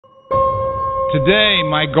Today,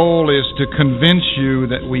 my goal is to convince you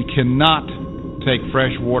that we cannot take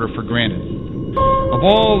fresh water for granted. Of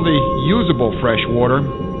all the usable fresh water,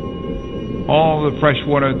 all the fresh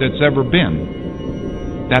water that's ever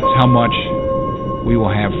been, that's how much we will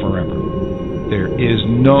have forever. There is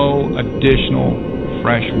no additional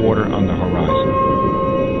fresh water on the horizon.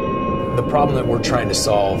 The problem that we're trying to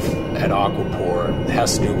solve at AquiPor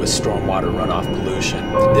has to do with stormwater runoff pollution.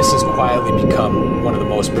 This has quietly become one of the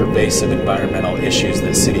most pervasive environmental issues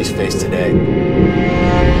that cities face today.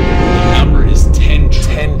 The number is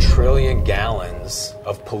 10 trillion gallons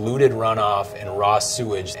of polluted runoff and raw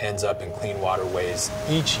sewage ends up in clean waterways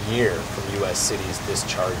each year from U.S. cities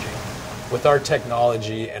discharging. With our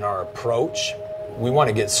technology and our approach, we want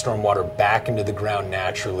to get stormwater back into the ground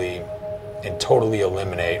naturally and totally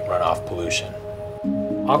eliminate runoff pollution.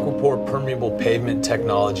 AquiPor permeable pavement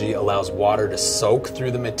technology allows water to soak through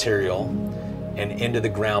the material and into the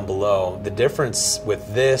ground below. The difference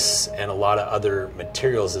with this and a lot of other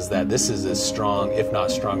materials is that this is as strong, if not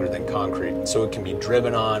stronger than concrete. So it can be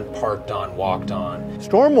driven on, parked on, walked on.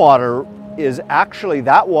 Stormwater is actually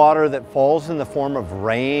that water that falls in the form of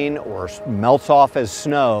rain or melts off as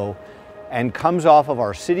snow and comes off of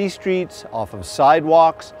our city streets, off of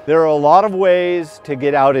sidewalks. There are a lot of ways to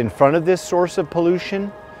get out in front of this source of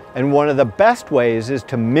pollution, and one of the best ways is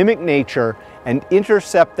to mimic nature and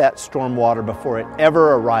intercept that stormwater before it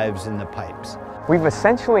ever arrives in the pipes. We've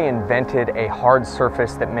essentially invented a hard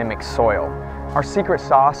surface that mimics soil. Our secret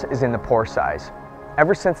sauce is in the pore size.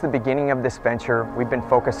 Ever since the beginning of this venture, we've been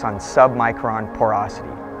focused on sub-micron porosity.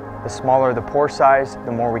 The smaller the pore size,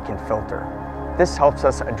 the more we can filter. This helps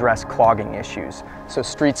us address clogging issues. So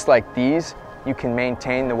streets like these, you can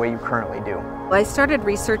maintain the way you currently do. I started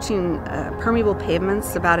researching permeable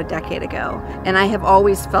pavements about a decade ago, and I have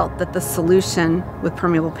always felt that the solution with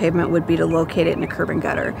permeable pavement would be to locate it in a curb and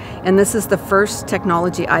gutter. And this is the first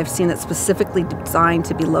technology I've seen that's specifically designed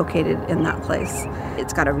to be located in that place.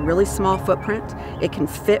 It's got a really small footprint, it can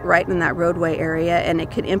fit right in that roadway area, and it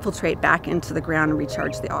can infiltrate back into the ground and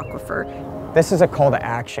recharge the aquifer. This is a call to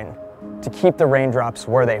action, to keep the raindrops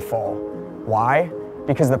where they fall. Why?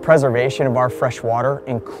 Because the preservation of our fresh water,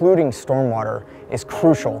 including stormwater, is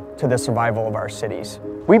crucial to the survival of our cities.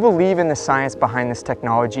 We believe in the science behind this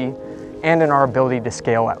technology and in our ability to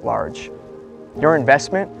scale at large. Your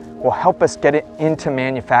investment will help us get it into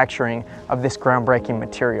manufacturing of this groundbreaking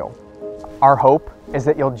material. Our hope is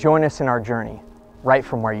that you'll join us in our journey, right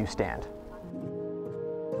from where you stand.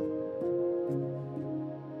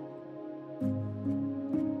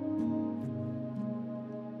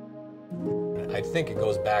 I think it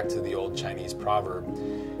goes back to the old Chinese proverb.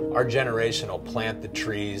 Our generation will plant the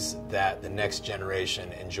trees that the next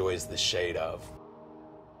generation enjoys the shade of.